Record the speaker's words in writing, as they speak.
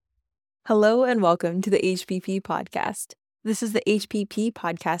Hello and welcome to the HPP podcast. This is the HPP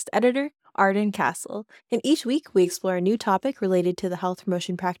podcast editor, Arden Castle, and each week we explore a new topic related to the Health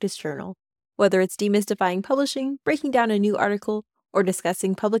Promotion Practice Journal. Whether it's demystifying publishing, breaking down a new article, or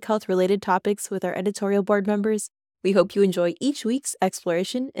discussing public health related topics with our editorial board members, we hope you enjoy each week's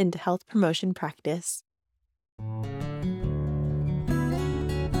exploration into health promotion practice.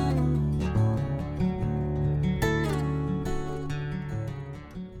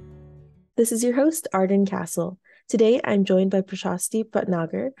 This is your host, Arden Castle. Today, I'm joined by Prashasti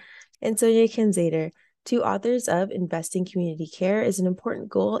Bhatnagar and Sonia Canzater, two authors of Investing Community Care is an Important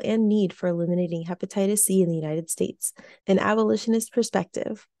Goal and Need for Eliminating Hepatitis C in the United States, an Abolitionist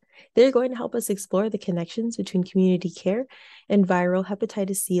Perspective. They're going to help us explore the connections between community care and viral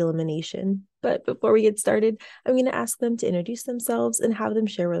hepatitis C elimination. But before we get started, I'm going to ask them to introduce themselves and have them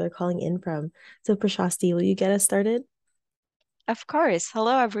share where they're calling in from. So, Prashasti, will you get us started? Of course.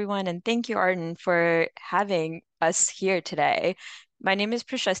 Hello, everyone, and thank you, Arden, for having us here today. My name is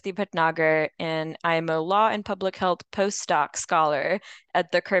Prashasti Bhatnagar, and I'm a law and public health postdoc scholar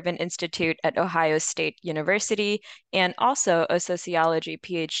at the Curvin Institute at Ohio State University, and also a sociology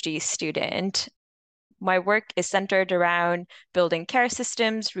PhD student. My work is centered around building care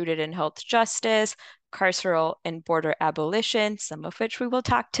systems rooted in health justice, carceral and border abolition, some of which we will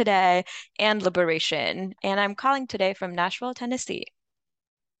talk today, and liberation. And I'm calling today from Nashville, Tennessee.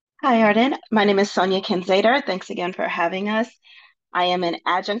 Hi, Arden. My name is Sonia Canzater. Thanks again for having us. I am an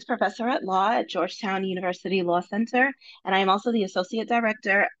adjunct professor at law at Georgetown University Law Center, and I am also the associate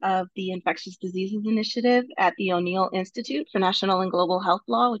director of the Infectious Diseases Initiative at the O'Neill Institute for National and Global Health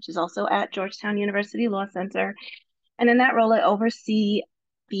Law, which is also at Georgetown University Law Center. And in that role, I oversee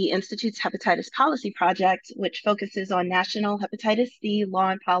the Institute's Hepatitis Policy Project, which focuses on national hepatitis C law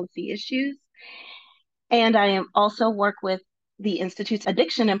and policy issues. And I am also work with the Institute's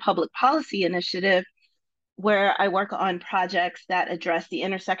Addiction and Public Policy Initiative, where I work on projects that address the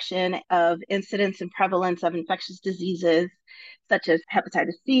intersection of incidence and prevalence of infectious diseases such as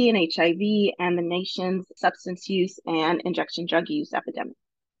hepatitis C and HIV and the nation's substance use and injection drug use epidemic.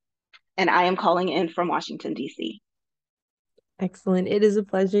 And I am calling in from Washington, D.C. Excellent. It is a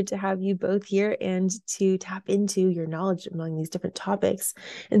pleasure to have you both here and to tap into your knowledge among these different topics.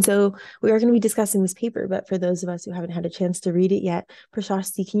 And so we are going to be discussing this paper, but for those of us who haven't had a chance to read it yet,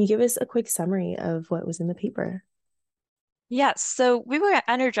 Prashasti, can you give us a quick summary of what was in the paper? Yes, so we were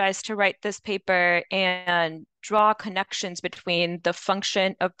energized to write this paper and draw connections between the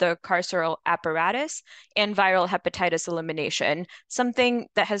function of the carceral apparatus and viral hepatitis elimination, something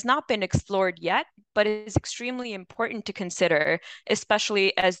that has not been explored yet, but is extremely important to consider,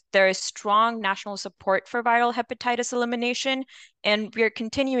 especially as there is strong national support for viral hepatitis elimination. And we are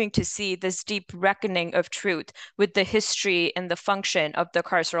continuing to see this deep reckoning of truth with the history and the function of the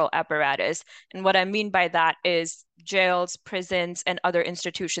carceral apparatus. And what I mean by that is jails, prisons, and other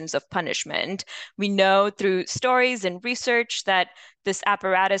institutions of punishment. We know through stories and research that this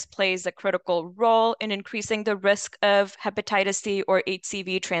apparatus plays a critical role in increasing the risk of hepatitis C or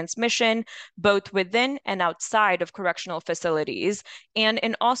HCV transmission, both within and outside of correctional facilities, and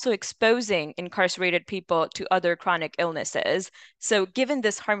in also exposing incarcerated people to other chronic illnesses. So, given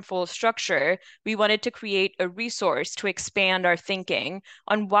this harmful structure, we wanted to create a resource to expand our thinking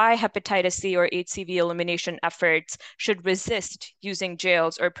on why hepatitis C or HCV elimination efforts should resist using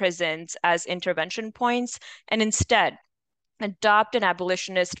jails or prisons as intervention points and instead adopt an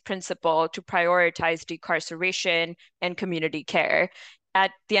abolitionist principle to prioritize decarceration and community care.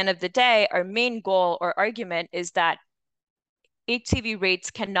 At the end of the day, our main goal or argument is that HCV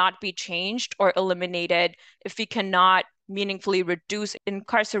rates cannot be changed or eliminated if we cannot meaningfully reduce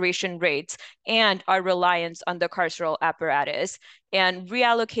incarceration rates and our reliance on the carceral apparatus. And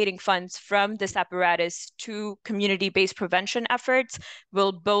reallocating funds from this apparatus to community-based prevention efforts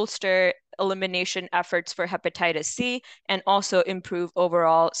will bolster elimination efforts for hepatitis C and also improve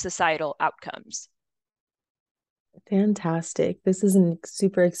overall societal outcomes. Fantastic. This is a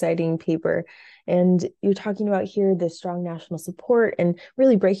super exciting paper. And you're talking about here the strong national support and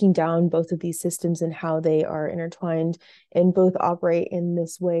really breaking down both of these systems and how they are intertwined and both operate in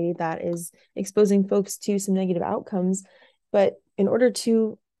this way that is exposing folks to some negative outcomes. But in order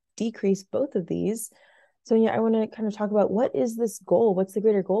to decrease both of these, Sonia, I want to kind of talk about what is this goal? What's the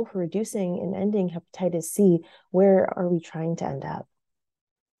greater goal for reducing and ending hepatitis C? Where are we trying to end up?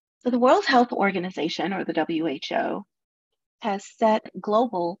 So the World Health Organization, or the WHO, has set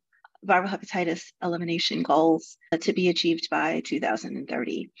global viral hepatitis elimination goals to be achieved by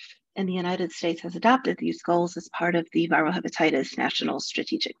 2030. And the United States has adopted these goals as part of the Viral Hepatitis National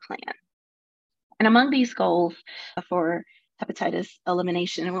Strategic Plan. And among these goals for hepatitis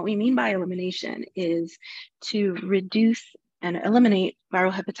elimination. And what we mean by elimination is to reduce and eliminate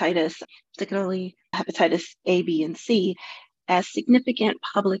viral hepatitis, particularly hepatitis A, B, and C, as significant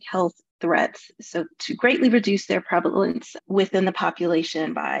public health threats. So to greatly reduce their prevalence within the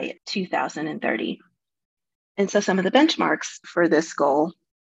population by 2030. And so some of the benchmarks for this goal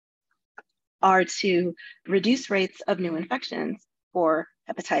are to reduce rates of new infections for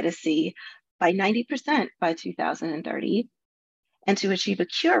hepatitis C by 90% by 2030, and to achieve a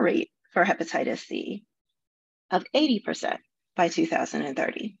cure rate for hepatitis C of 80% by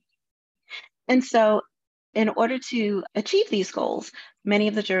 2030. And so in order to achieve these goals, many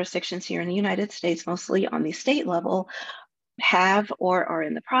of the jurisdictions here in the United States, mostly on the state level, have or are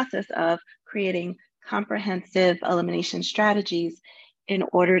in the process of creating comprehensive elimination strategies in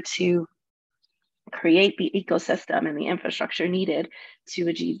order to create the ecosystem and the infrastructure needed to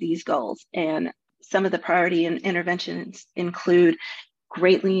achieve these goals. And some of the priority interventions include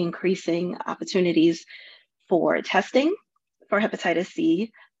greatly increasing opportunities for testing for hepatitis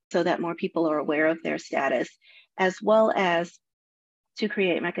C so that more people are aware of their status, as well as to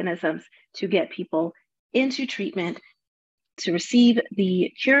create mechanisms to get people into treatment to receive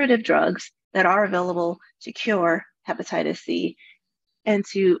the curative drugs that are available to cure hepatitis C, and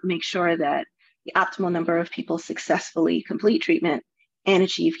to make sure that the optimal number of people successfully complete treatment and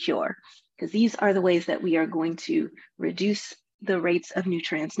achieve cure. Because these are the ways that we are going to reduce the rates of new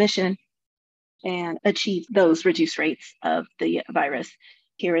transmission and achieve those reduced rates of the virus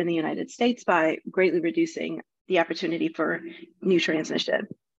here in the United States by greatly reducing the opportunity for new transmission.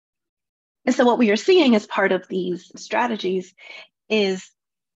 And so what we are seeing as part of these strategies is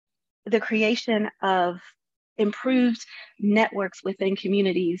the creation of improved networks within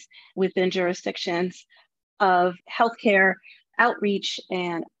communities, within jurisdictions of healthcare outreach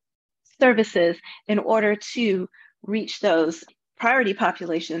and services in order to reach those priority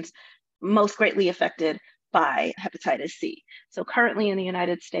populations most greatly affected by hepatitis C. So currently in the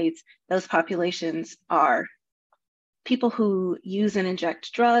United States, those populations are people who use and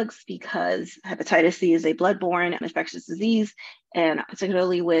inject drugs because hepatitis C is a bloodborne infectious disease, and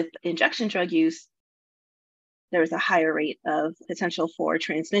particularly with injection drug use, there is a higher rate of potential for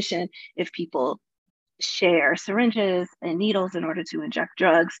transmission if people share syringes and needles in order to inject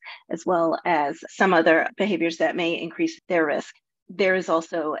drugs, as well as some other behaviors that may increase their risk. There is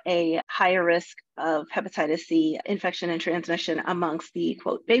also a higher risk of hepatitis C infection and transmission amongst the,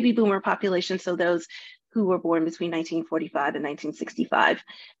 quote, baby boomer population, so those who were born between 1945 and 1965,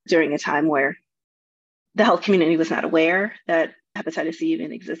 during a time where the health community was not aware that hepatitis C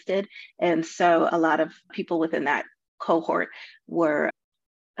even existed. And so a lot of people within that cohort were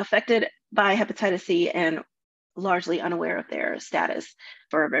affected by hepatitis C and largely unaware of their status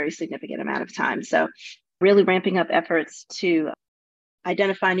for a very significant amount of time. So really ramping up efforts to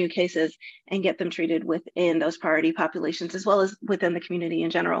identify new cases and get them treated within those priority populations, as well as within the community in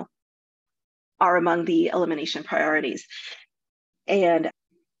general, are among the elimination priorities. And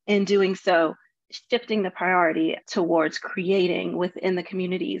in doing so, shifting the priority towards creating within the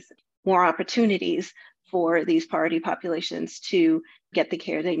communities more opportunities for these priority populations to get the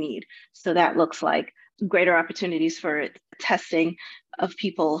care they need. So that looks like greater opportunities for testing of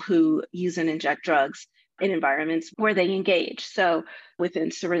people who use and inject drugs in environments where they engage. So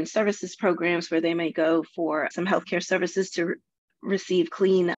within syringe services programs where they may go for some healthcare services to receive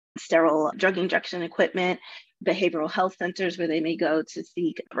clean, sterile drug injection equipment, behavioral health centers where they may go to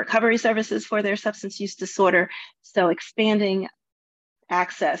seek recovery services for their substance use disorder. So expanding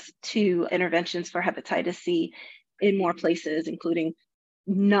access to interventions for hepatitis C in more places, including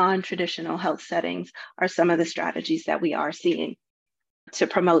non-traditional health settings, are some of the strategies that we are seeing to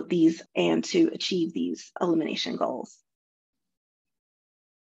promote these and to achieve these elimination goals.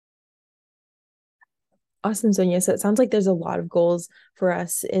 Awesome, Sonia. So it sounds like there's a lot of goals for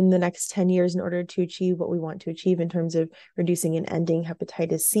us in the next 10 years in order to achieve what we want to achieve in terms of reducing and ending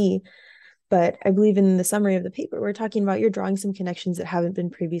hepatitis C. But I believe in the summary of the paper, we're talking about you're drawing some connections that haven't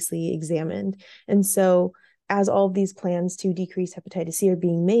been previously examined. And so as all of these plans to decrease hepatitis C are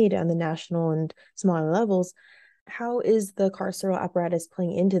being made on the national and smaller levels, how is the carceral apparatus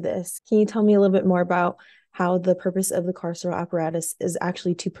playing into this? Can you tell me a little bit more about how the purpose of the carceral apparatus is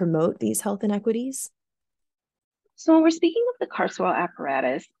actually to promote these health inequities? So when we're speaking of the carceral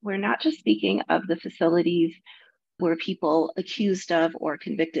apparatus, we're not just speaking of the facilities where people accused of or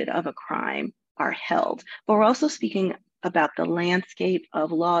convicted of a crime are held, but we're also speaking about the landscape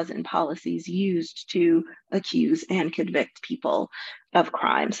of laws and policies used to accuse and convict people of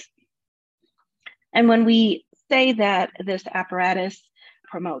crimes. And when we say that this apparatus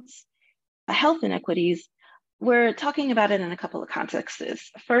promotes health inequities, we're talking about it in a couple of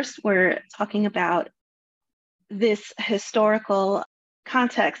contexts. First, we're talking about this historical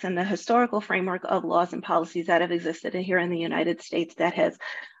context and the historical framework of laws and policies that have existed here in the United States that has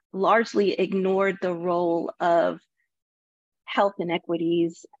largely ignored the role of health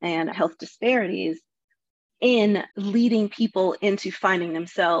inequities and health disparities in leading people into finding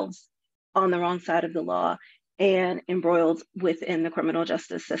themselves on the wrong side of the law and embroiled within the criminal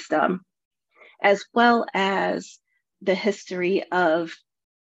justice system, as well as the history of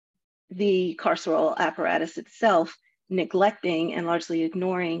the carceral apparatus itself neglecting and largely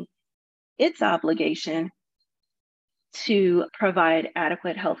ignoring its obligation to provide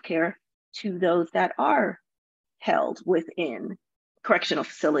adequate health care to those that are held within correctional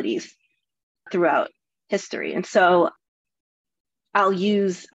facilities throughout history. And so I'll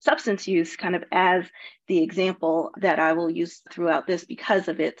use substance use kind of as the example that I will use throughout this because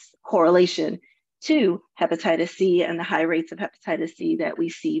of its correlation to hepatitis C and the high rates of hepatitis C that we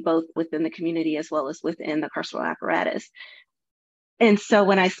see both within the community as well as within the carceral apparatus. And so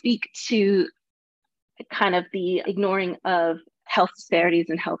when I speak to kind of the ignoring of health disparities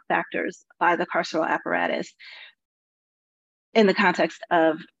and health factors by the carceral apparatus in the context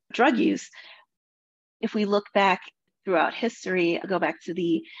of drug use, if we look back throughout history, go back to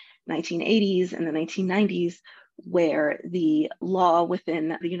the 1980s and the 1990s, where the law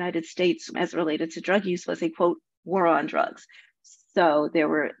within the United States as related to drug use was a, quote, war on drugs. So there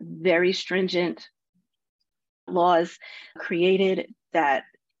were very stringent laws created that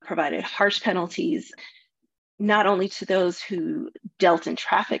provided harsh penalties, not only to those who dealt and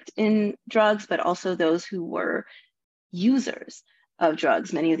trafficked in drugs, but also those who were users of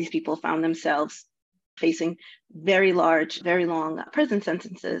drugs. Many of these people found themselves facing very large, very long prison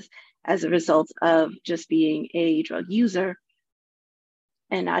sentences as a result of just being a drug user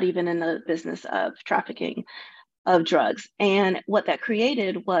and not even in the business of trafficking of drugs. And what that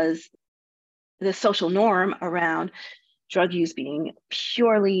created was the social norm around drug use being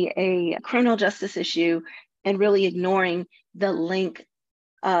purely a criminal justice issue and really ignoring the link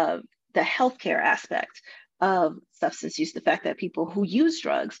of the healthcare aspect of substance use, the fact that people who use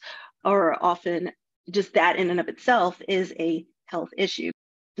drugs are often just that in and of itself is a health issue.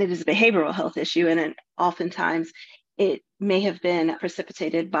 It is a behavioral health issue, and oftentimes it may have been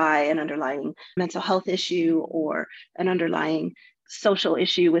precipitated by an underlying mental health issue or an underlying social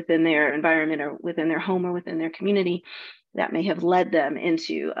issue within their environment or within their home or within their community that may have led them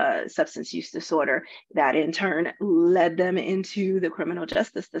into a substance use disorder that in turn led them into the criminal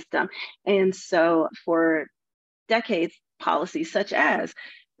justice system. And so for decades, policies such as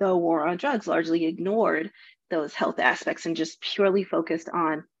the war on drugs largely ignored those health aspects and just purely focused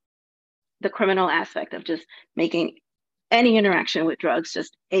on the criminal aspect of just making any interaction with drugs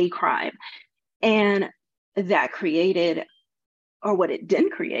just a crime. And that created, or what it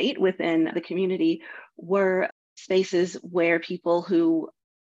didn't create within the community, were spaces where people who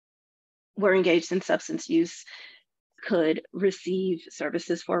were engaged in substance use could receive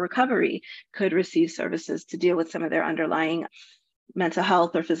services for recovery, could receive services to deal with some of their underlying mental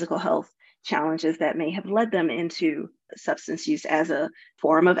health or physical health challenges that may have led them into substance use as a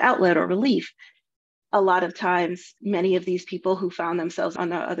form of outlet or relief. A lot of times, many of these people who found themselves on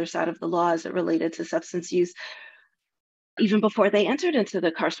the other side of the law as it related to substance use, even before they entered into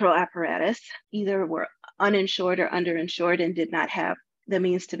the carceral apparatus, either were uninsured or underinsured and did not have the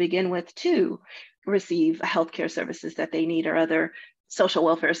means to begin with to receive healthcare services that they need or other social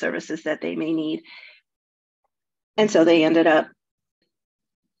welfare services that they may need. And so they ended up,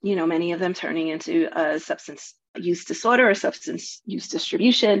 many of them turning into a substance use disorder or substance use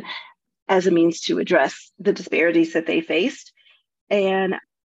distribution as a means to address the disparities that they faced. And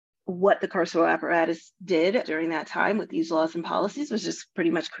what the carceral apparatus did during that time with these laws and policies was just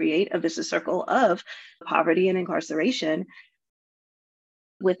pretty much create a vicious circle of poverty and incarceration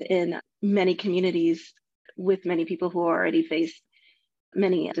within many communities, with many people who already face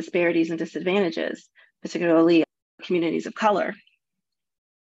many disparities and disadvantages, particularly communities of color.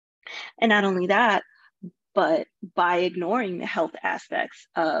 And not only that, but by ignoring the health aspects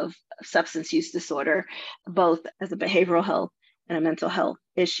of substance use disorder, both as a behavioral health and a mental health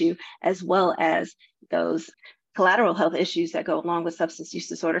issue, as well as those collateral health issues that go along with substance use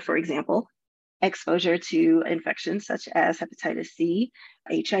disorder, for example, exposure to infections such as hepatitis C,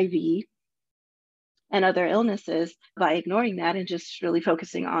 HIV, and other illnesses. By ignoring that and just really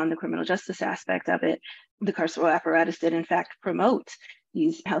focusing on the criminal justice aspect of it, the carceral apparatus did in fact promote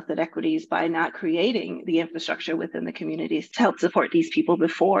these health inequities by not creating the infrastructure within the communities to help support these people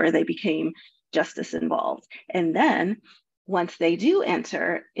before they became justice involved. And then once they do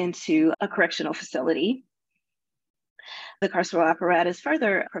enter into a correctional facility, the carceral apparatus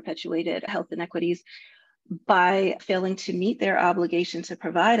further perpetuated health inequities by failing to meet their obligation to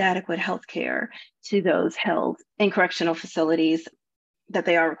provide adequate health care to those held in correctional facilities that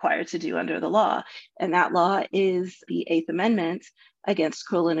they are required to do under the law. And that law is the Eighth Amendment against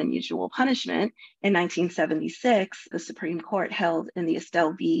cruel and unusual punishment. In 1976, the Supreme Court held in the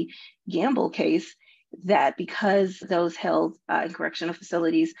Estelle v. Gamble case that because those held in correctional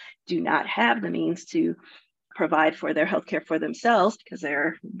facilities do not have the means to provide for their healthcare for themselves because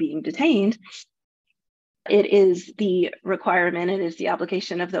they're being detained, it is the requirement, it is the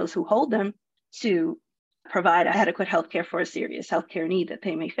obligation of those who hold them to provide adequate healthcare for a serious healthcare need that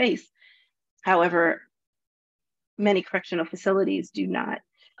they may face. However, many correctional facilities do not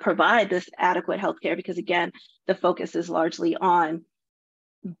provide this adequate healthcare because, again, the focus is largely on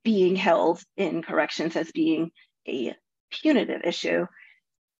being held in corrections as being a punitive issue.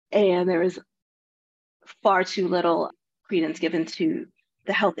 And there is far too little credence given to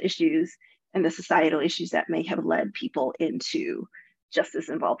the health issues and the societal issues that may have led people into justice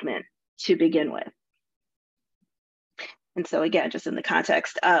involvement to begin with. And so again, just in the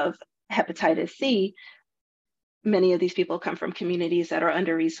context of hepatitis C, many of these people come from communities that are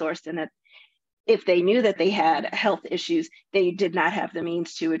under-resourced, and that if they knew that they had health issues, they did not have the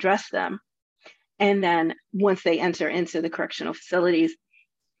means to address them. And then once they enter into the correctional facilities,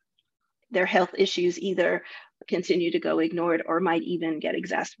 their health issues either continue to go ignored or might even get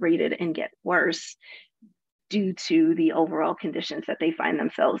exacerbated and get worse due to the overall conditions that they find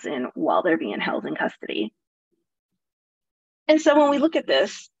themselves in while they're being held in custody. And so when we look at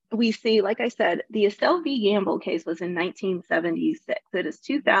this, we see, like I said, the Estelle v. Gamble case was in 1976. It is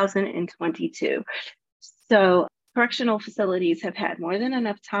 2022. So correctional facilities have had more than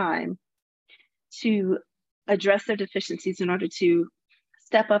enough time to address their deficiencies in order to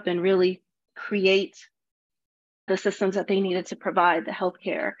step up and really create the systems that they needed to provide the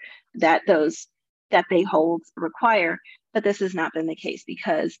healthcare that those that they hold require. But this has not been the case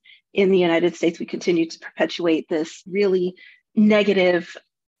because in the United States, we continue to perpetuate this really negative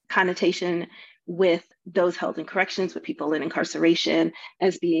connotation with those held in corrections, with people in incarceration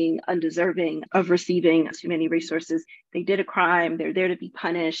as being undeserving of receiving too many resources. They did a crime, they're there to be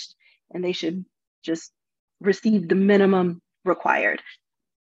punished, and they should just receive the minimum required.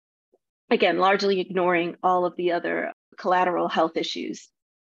 Again, largely ignoring all of the other collateral health issues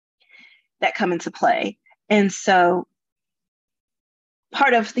that come into play. And so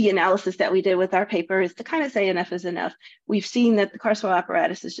part of the analysis that we did with our paper is to kind of say enough is enough. We've seen that the carceral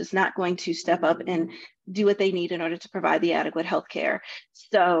apparatus is just not going to step up and do what they need in order to provide the adequate health care.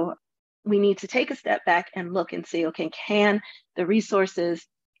 So we need to take a step back and look and see, okay, can the resources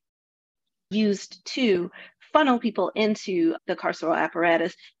used to funnel people into the carceral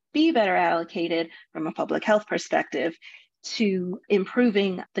apparatus be better allocated from a public health perspective to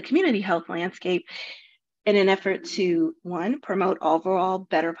improving the community health landscape in an effort to, one, promote overall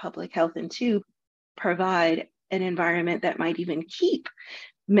better public health, and two, provide an environment that might even keep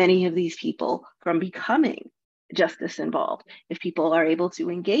many of these people from becoming justice involved. If people are able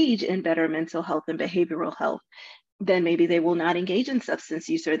to engage in better mental health and behavioral health, then maybe they will not engage in substance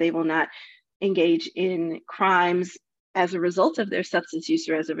use, or they will not engage in crimes as a result of their substance use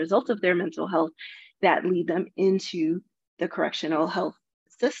or as a result of their mental health that lead them into the correctional health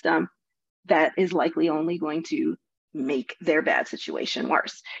system that is likely only going to make their bad situation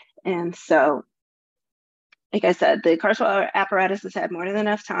worse. And so, like I said, the carceral apparatus has had more than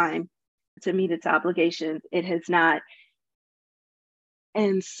enough time to meet its obligations. It has not.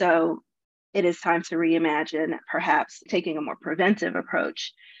 And so it is time to reimagine, perhaps taking a more preventive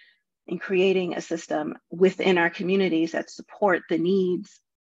approach and creating a system within our communities that support the needs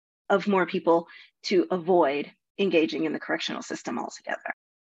of more people to avoid engaging in the correctional system altogether.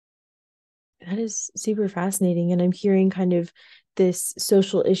 That is super fascinating. And I'm hearing kind of this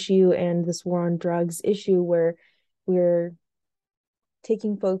social issue and this war on drugs issue where we're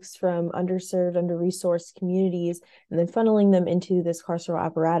taking folks from underserved, under-resourced communities and then funneling them into this carceral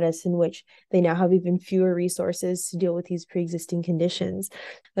apparatus in which they now have even fewer resources to deal with these pre-existing conditions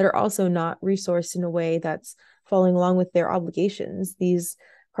that are also not resourced in a way that's following along with their obligations. These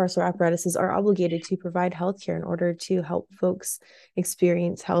carceral apparatuses are obligated to provide healthcare in order to help folks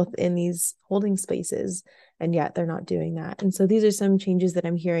experience health in these holding spaces, and yet they're not doing that. And so these are some changes that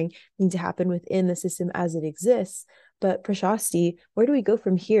I'm hearing need to happen within the system as it exists. But Prashasti, where do we go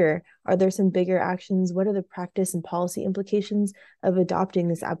from here? Are there some bigger actions? What are the practice and policy implications of adopting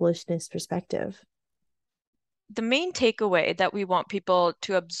this abolitionist perspective? The main takeaway that we want people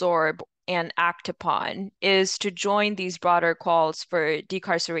to absorb and act upon is to join these broader calls for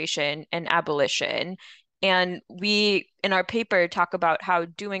decarceration and abolition. And we, in our paper, talk about how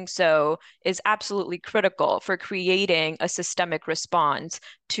doing so is absolutely critical for creating a systemic response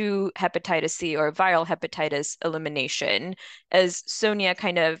to hepatitis C or viral hepatitis elimination. As Sonia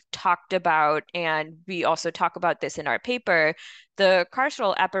kind of talked about, and we also talk about this in our paper, the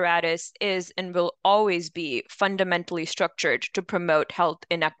carceral apparatus is and will always be fundamentally structured to promote health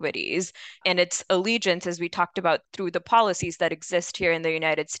inequities. And its allegiance, as we talked about through the policies that exist here in the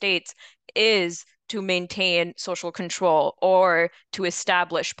United States, is to maintain social control or to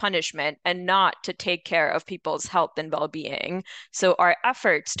establish punishment and not to take care of people's health and well-being. So our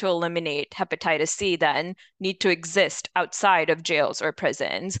efforts to eliminate hepatitis C then need to exist outside of jails or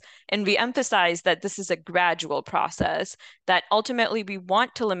prisons. And we emphasize that this is a gradual process, that ultimately we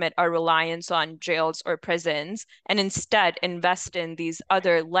want to limit our reliance on jails or prisons and instead invest in these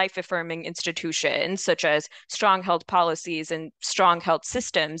other life-affirming institutions, such as strong health policies and strong health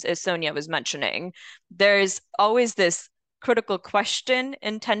systems, as Sonia was mentioning. There's always this critical question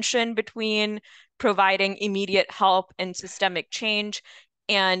and tension between providing immediate help and systemic change,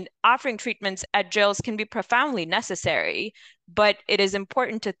 and offering treatments at jails can be profoundly necessary, but it is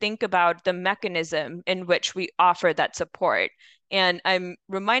important to think about the mechanism in which we offer that support. And I'm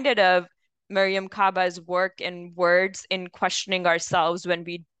reminded of Miriam Kaba's work and words in questioning ourselves when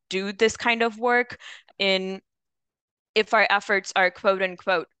we do this kind of work in if our efforts are quote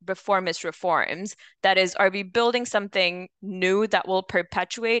unquote reformist reforms. That is, are we building something new that will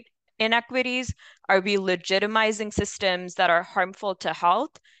perpetuate inequities? Are we legitimizing systems that are harmful to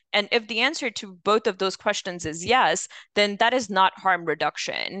health? And if the answer to both of those questions is yes, then that is not harm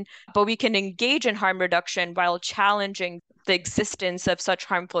reduction. But we can engage in harm reduction while challenging the existence of such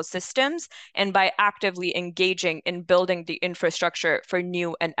harmful systems and by actively engaging in building the infrastructure for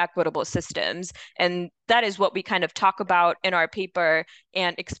new and equitable systems. And that is what we kind of talk about in our paper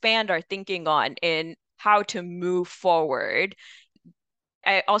and expand our thinking on in how to move forward.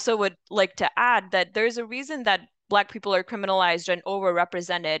 I also would like to add that there's a reason that Black people are criminalized and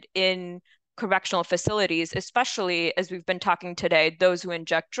overrepresented in correctional facilities, especially as we've been talking today, those who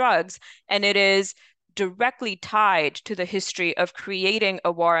inject drugs. And it is directly tied to the history of creating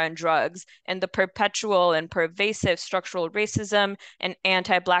a war on drugs and the perpetual and pervasive structural racism and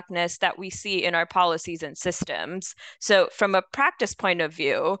anti-Blackness that we see in our policies and systems. So from a practice point of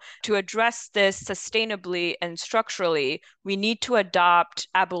view, to address this sustainably and structurally, we need to adopt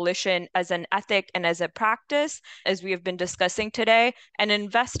abolition as an ethic and as a practice, as we have been discussing today, and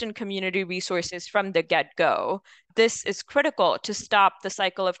invest in community resources from the get-go. This is critical to stop the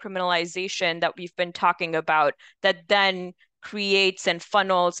cycle of criminalization that we've been talking about that then creates and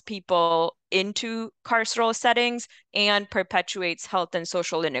funnels people into carceral settings and perpetuates health and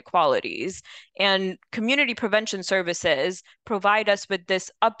social inequalities. And community prevention services provide us with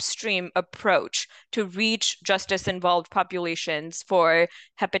this upstream approach to reach justice-involved populations for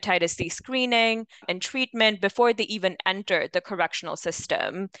hepatitis C screening and treatment before they even enter the correctional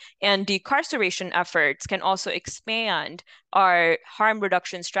system. And decarceration efforts can also expand our harm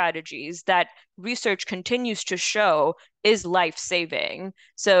reduction strategies that research continues to show is life-saving.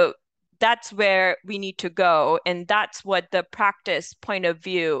 So that's where we need to go. And that's what the practice point of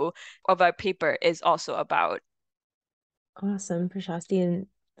view of our paper is also about. Awesome, Prashasti. And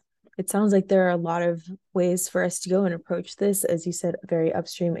it sounds like there are a lot of ways for us to go and approach this. As you said, very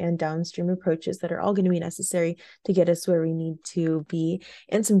upstream and downstream approaches that are all going to be necessary to get us where we need to be.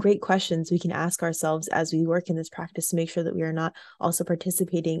 And some great questions we can ask ourselves as we work in this practice to make sure that we are not also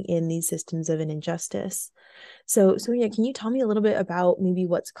participating in these systems of an injustice. So, Sonia, can you tell me a little bit about maybe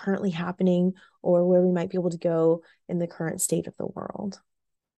what's currently happening or where we might be able to go in the current state of the world?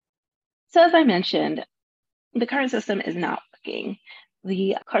 So as I mentioned, the current system is not working.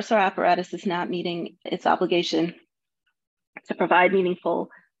 The carceral apparatus is not meeting its obligation to provide meaningful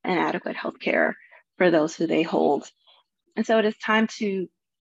and adequate healthcare for those who they hold. And so it is time to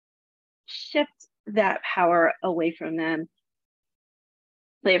shift that power away from them.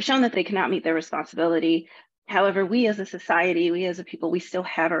 They have shown that they cannot meet their responsibility. However, we as a society, we as a people, we still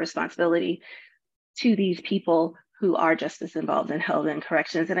have a responsibility to these people who are just as involved in health and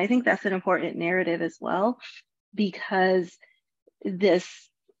corrections. And I think that's an important narrative as well, because this,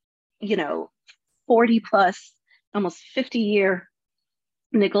 40 plus, almost 50-year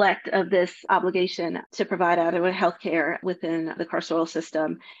neglect of this obligation to provide adequate healthcare within the carceral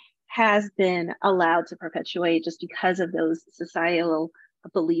system has been allowed to perpetuate just because of those societal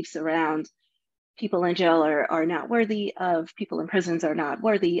beliefs around people in jail are not worthy of, people in prisons are not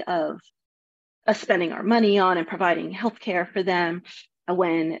worthy of us spending our money on and providing healthcare for them,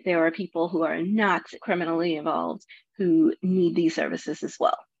 when there are people who are not criminally involved who need these services as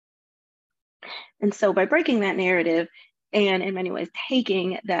well. And so by breaking that narrative and in many ways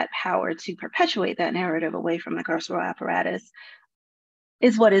taking that power to perpetuate that narrative away from the carceral apparatus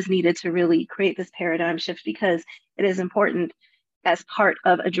is what is needed to really create this paradigm shift, because it is important as part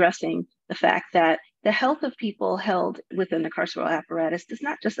of addressing the fact that the health of people held within the carceral apparatus does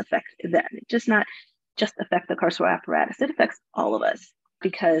not just affect them. It does not just affect the carceral apparatus. It affects all of us,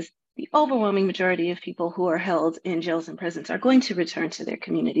 because the overwhelming majority of people who are held in jails and prisons are going to return to their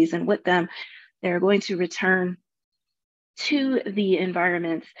communities, and with them, they're going to return to the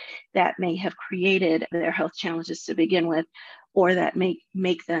environments that may have created their health challenges to begin with, or that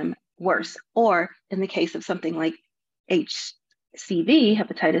make them worse. Or in the case of something like HCV,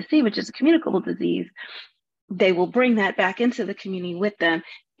 hepatitis C, which is a communicable disease, they will bring that back into the community with them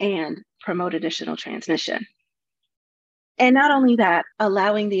and promote additional transmission. And not only that,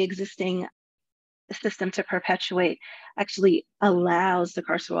 allowing the existing system to perpetuate actually allows the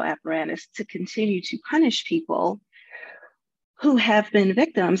carceral apparatus to continue to punish people who have been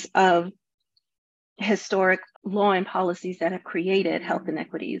victims of historic law and policies that have created health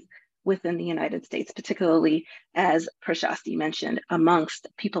inequities within the United States, particularly, as Prashasti mentioned, amongst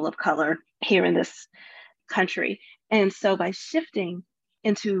people of color here in this country. And so by shifting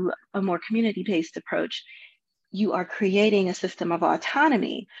into a more community-based approach, you are creating a system of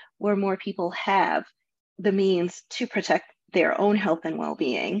autonomy where more people have the means to protect their own health and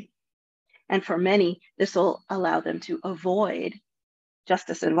well-being. And for many, this will allow them to avoid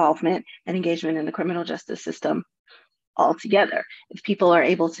justice involvement and engagement in the criminal justice system altogether. If people are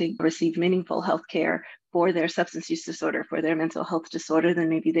able to receive meaningful health care for their substance use disorder, for their mental health disorder, then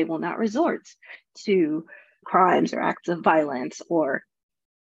maybe they will not resort to crimes or acts of violence or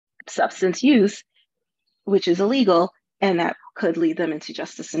substance use, which is illegal, and that could lead them into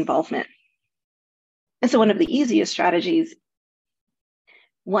justice involvement. And so one of the easiest strategies,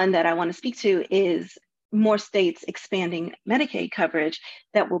 one that I want to speak to, is more states expanding Medicaid coverage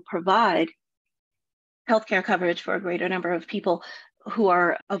that will provide healthcare coverage for a greater number of people who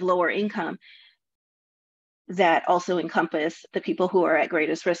are of lower income, that also encompass the people who are at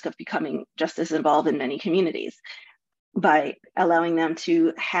greatest risk of becoming justice involved in many communities, by allowing them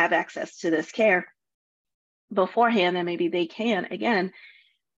to have access to this care beforehand, and maybe they can, again,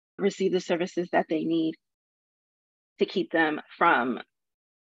 receive the services that they need to keep them from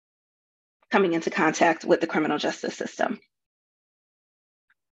coming into contact with the criminal justice system.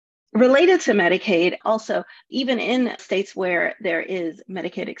 Related to Medicaid, also, even in states where there is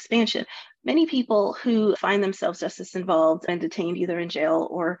Medicaid expansion, many people who find themselves justice involved and detained either in jail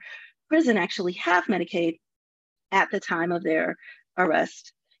or prison actually have Medicaid at the time of their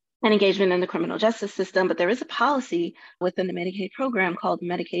arrest and engagement in the criminal justice system. But there is a policy within the Medicaid program called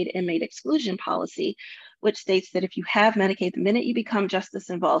Medicaid Inmate Exclusion Policy, which states that if you have Medicaid, the minute you become justice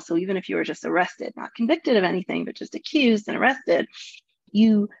involved, so even if you were just arrested, not convicted of anything, but just accused and arrested,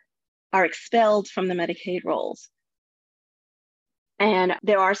 you are expelled from the Medicaid rolls. And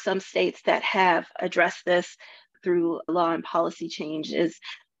there are some states that have addressed this through law and policy changes.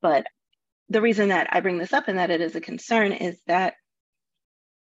 But the reason that I bring this up and that it is a concern is that,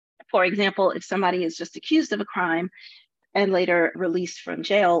 for example, if somebody is just accused of a crime and later released from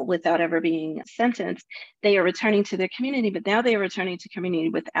jail without ever being sentenced, they are returning to their community, but now they are returning to community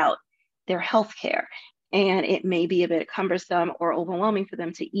without their health care. And it may be a bit cumbersome or overwhelming for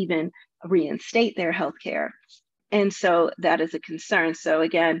them to even reinstate their health care. And so that is a concern. So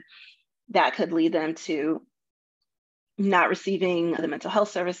again, that could lead them to not receiving the mental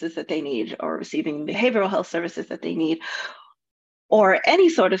health services that they need, or receiving behavioral health services that they need, or any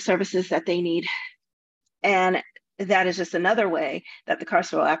sort of services that they need. And that is just another way that the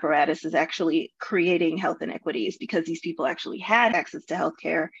carceral apparatus is actually creating health inequities, because these people actually had access to health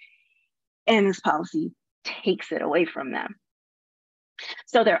care, and this policy takes it away from them.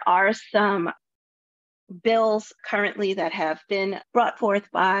 So there are some bills currently that have been brought forth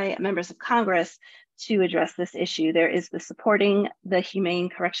by members of Congress to address this issue. There is the Supporting the Humane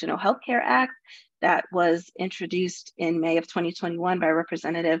Correctional Healthcare Act that was introduced in May of 2021 by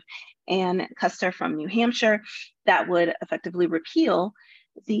Representative Ann Custer from New Hampshire, that would effectively repeal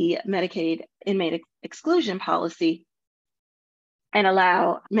the Medicaid inmate exclusion policy and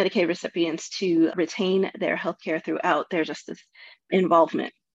allow Medicaid recipients to retain their healthcare throughout their justice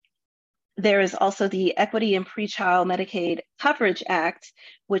involvement. There is also the Equity in Pretrial Medicaid Coverage Act,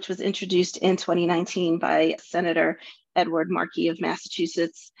 which was introduced in 2019 by Senator Edward Markey of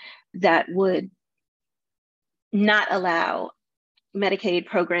Massachusetts, that would not allow Medicaid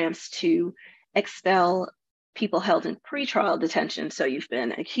programs to expel people held in pretrial detention. So you've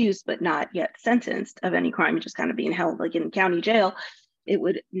been accused but not yet sentenced of any crime, you're just kind of being held like in county jail. It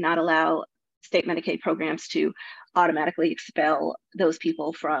would not allow state Medicaid programs to automatically expel those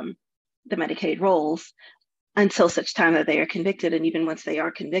people from the Medicaid rolls until such time that they are convicted. And even once they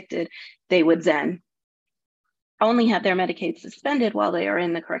are convicted, they would then only have their Medicaid suspended while they are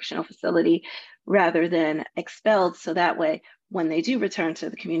in the correctional facility rather than expelled. So that way, when they do return to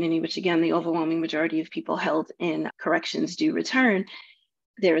the community, which again, the overwhelming majority of people held in corrections do return,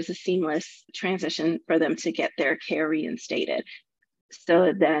 there is a seamless transition for them to get their care reinstated.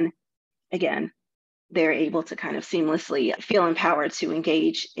 So then, again, they're able to kind of seamlessly feel empowered to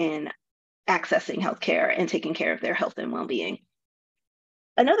engage in accessing healthcare and taking care of their health and well-being.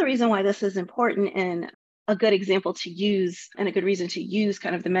 Another reason why this is important and a good example to use and a good reason to use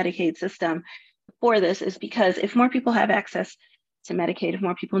kind of the Medicaid system for this is because if more people have access to Medicaid, if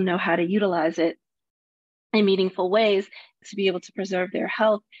more people know how to utilize it in meaningful ways to be able to preserve their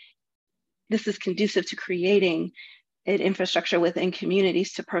health, this is conducive to creating an infrastructure within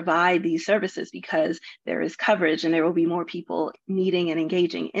communities to provide these services because there is coverage and there will be more people needing and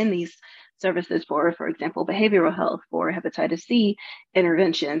engaging in these services for example, behavioral health, for hepatitis C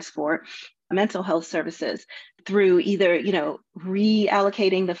interventions, for mental health services through either,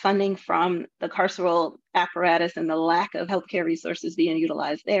 reallocating the funding from the carceral apparatus and the lack of healthcare resources being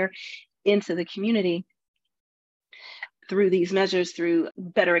utilized there into the community through these measures, through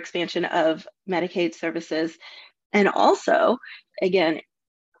better expansion of Medicaid services. And also, again,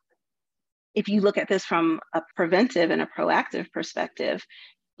 if you look at this from a preventive and a proactive perspective,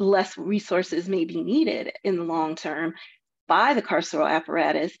 less resources may be needed in the long term by the carceral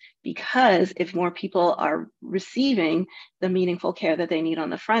apparatus, because if more people are receiving the meaningful care that they need on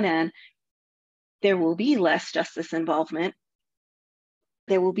the front end, there will be less justice involvement.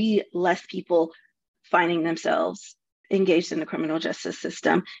 There will be less people finding themselves engaged in the criminal justice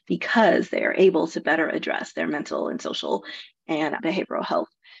system because they are able to better address their mental and social and behavioral health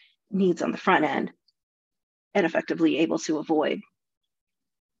needs on the front end and effectively able to avoid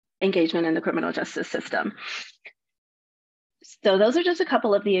engagement in the criminal justice system. So those are just a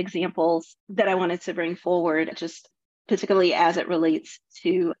couple of the examples that I wanted to bring forward, just particularly as it relates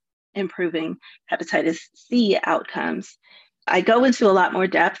to improving hepatitis C outcomes. I go into a lot more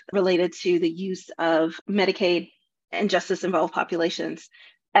depth related to the use of Medicaid and justice-involved populations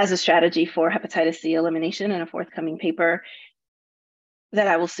as a strategy for hepatitis C elimination in a forthcoming paper that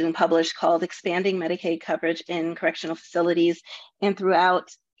I will soon publish called Expanding Medicaid Coverage in Correctional Facilities and Throughout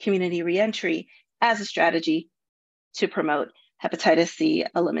Community Reentry as a Strategy to Promote Hepatitis C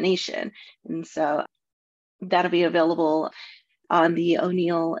Elimination. And so that'll be available on the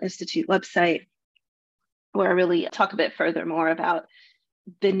O'Neill Institute website, where I really talk a bit further more about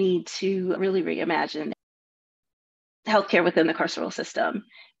the need to really reimagine healthcare within the carceral system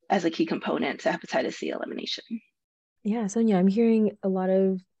as a key component to hepatitis C elimination. Yeah, Sonia, I'm hearing a lot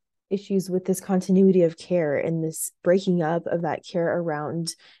of issues with this continuity of care and this breaking up of that care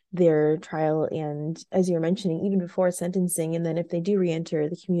around their trial. And as you're mentioning, even before sentencing, and then if they do reenter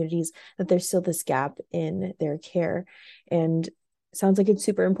the communities, that there's still this gap in their care. And sounds like it's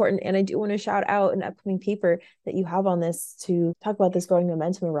super important. And I do want to shout out an upcoming paper that you have on this to talk about this growing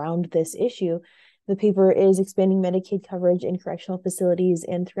momentum around this issue. The paper is Expanding Medicaid Coverage in Correctional Facilities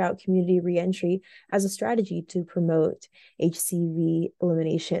and Throughout Community Reentry as a Strategy to Promote HCV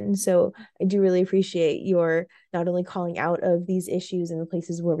Elimination. So I do really appreciate your not only calling out of these issues and the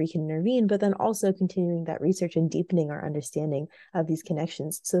places where we can intervene, but then also continuing that research and deepening our understanding of these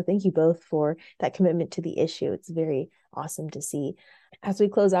connections. So thank you both for that commitment to the issue. It's very awesome to see. As we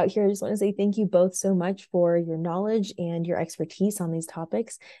close out here, I just want to say thank you both so much for your knowledge and your expertise on these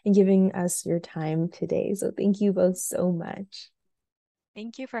topics and giving us your time today. So thank you both so much.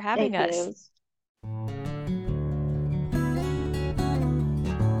 Thank you for having us.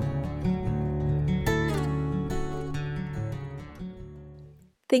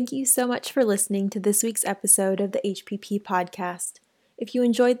 Thank you so much for listening to this week's episode of the HPP podcast. If you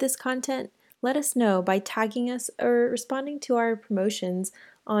enjoyed this content, let us know by tagging us or responding to our promotions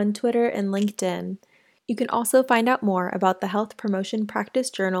on Twitter and LinkedIn. You can also find out more about the Health Promotion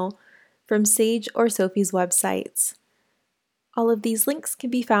Practice Journal from Sage or Sophie's websites. All of these links can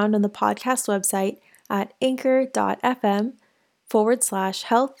be found on the podcast website at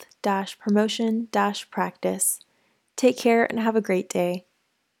anchor.fm/health-promotion-practice. Take care and have a great day.